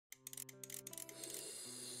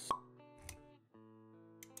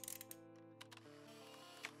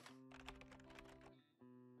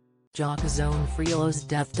Jock Zonfrillo's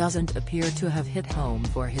death doesn't appear to have hit home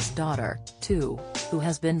for his daughter, too, who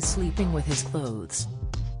has been sleeping with his clothes.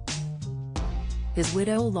 His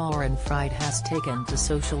widow Lauren Fried has taken to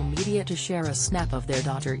social media to share a snap of their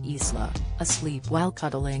daughter Isla, asleep while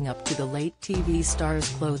cuddling up to the late TV star's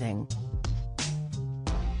clothing.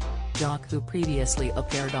 Jock, who previously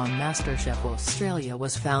appeared on MasterChef Australia,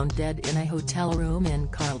 was found dead in a hotel room in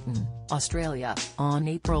Carlton, Australia, on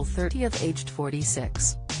April 30, aged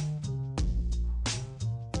 46.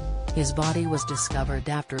 His body was discovered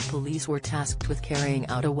after police were tasked with carrying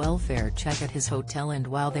out a welfare check at his hotel, and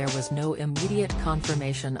while there was no immediate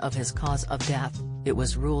confirmation of his cause of death, it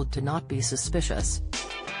was ruled to not be suspicious.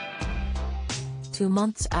 2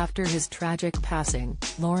 months after his tragic passing,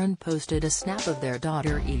 Lauren posted a snap of their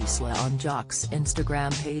daughter Isla on Jock's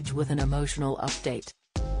Instagram page with an emotional update.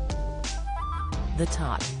 The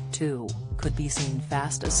tot, too, could be seen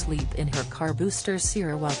fast asleep in her car booster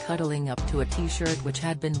seat while cuddling up to a t-shirt which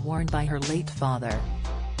had been worn by her late father.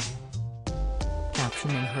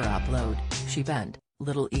 Captioning her upload, she penned,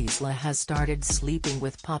 "Little Isla has started sleeping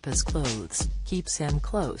with Papa's clothes, keeps him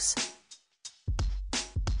close.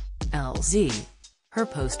 LZ." Her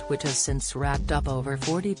post, which has since racked up over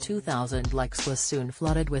 42,000 likes, was soon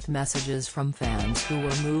flooded with messages from fans who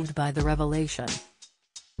were moved by the revelation.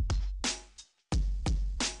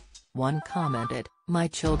 One commented, "My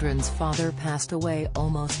children's father passed away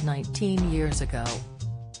almost 19 years ago.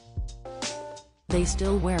 They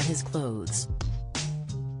still wear his clothes.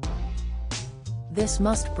 This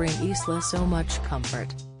must bring Isla so much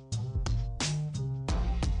comfort.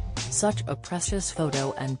 Such a precious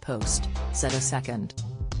photo and post," said a second.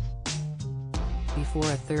 Before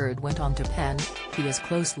a third went on to pen, "He is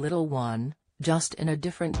close, little one, just in a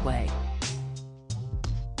different way.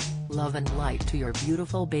 Love and light to your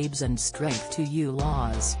beautiful babes and strength to you,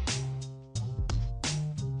 Laws.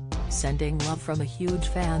 Sending love from a huge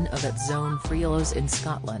fan of at Zonfrillo's in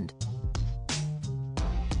Scotland.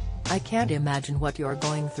 I can't imagine what you're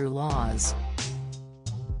going through, Laws.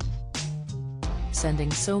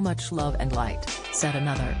 Sending so much love and light," said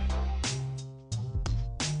another.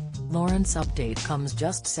 Lauren's update comes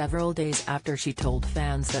just several days after she told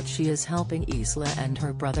fans that she is helping Isla and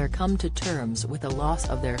her brother come to terms with the loss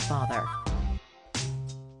of their father.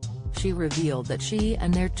 She revealed that she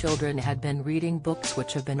and their children had been reading books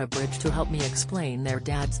which have been a bridge to help me explain their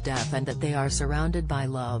dad's death, and that they are surrounded by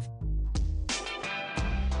love.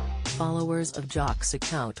 Followers of Jock's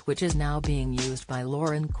account, which is now being used by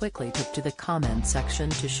Lauren, quickly took to the comment section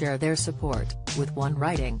to share their support, with one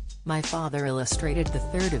writing, "My father illustrated the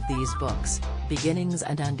third of these books, beginnings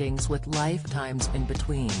and endings with lifetimes in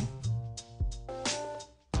between.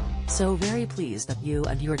 So very pleased that you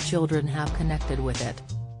and your children have connected with it.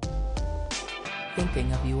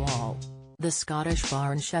 Thinking of you all." The Scottish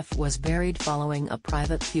barn chef was buried following a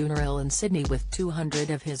private funeral in Sydney with 200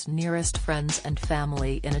 of his nearest friends and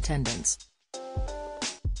family in attendance.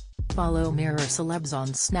 Follow Mirror Celebs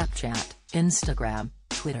on Snapchat, Instagram,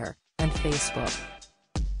 Twitter, and Facebook.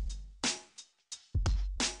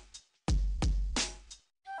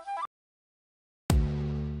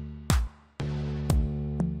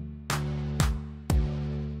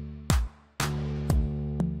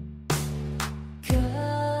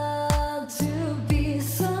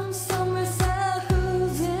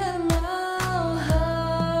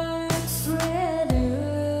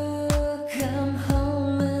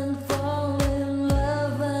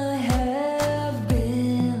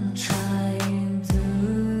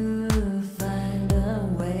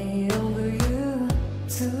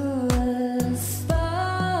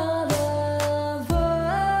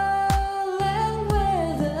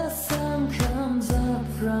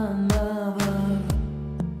 From